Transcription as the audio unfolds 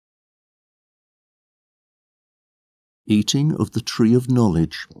Eating of the tree of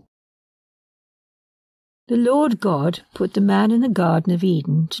knowledge. The Lord God put the man in the Garden of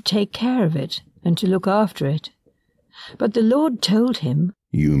Eden to take care of it and to look after it. But the Lord told him,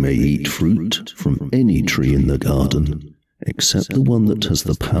 "You may eat fruit from any tree in the garden, except the one that has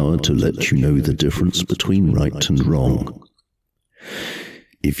the power to let you know the difference between right and wrong.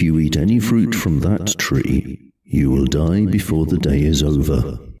 If you eat any fruit from that tree, you will die before the day is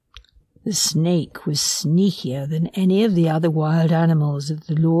over." The snake was sneakier than any of the other wild animals that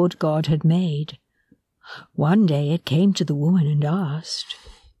the Lord God had made. One day it came to the woman and asked,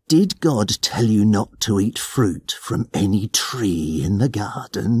 "Did God tell you not to eat fruit from any tree in the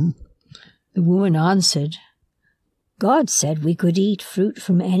garden?" The woman answered, "God said we could eat fruit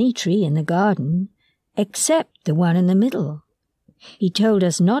from any tree in the garden, except the one in the middle. He told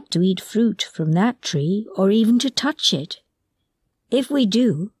us not to eat fruit from that tree or even to touch it. If we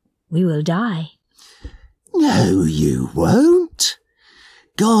do, we will die." "No, you won't.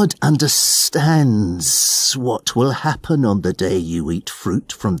 God understands what will happen on the day you eat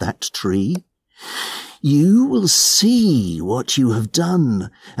fruit from that tree. You will see what you have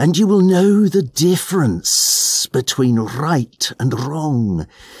done, and you will know the difference between right and wrong,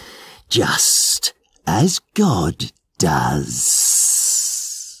 just as God does."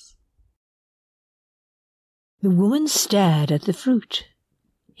 The woman stared at the fruit.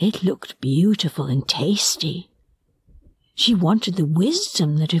 It looked beautiful and tasty. She wanted the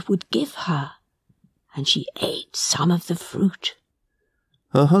wisdom that it would give her, and she ate some of the fruit.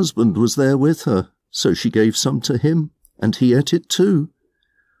 Her husband was there with her, so she gave some to him, and he ate it too.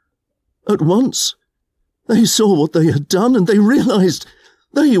 At once, they saw what they had done, and they realized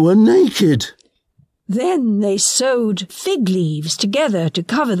they were naked. Then they sewed fig leaves together to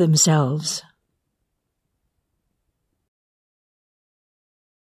cover themselves.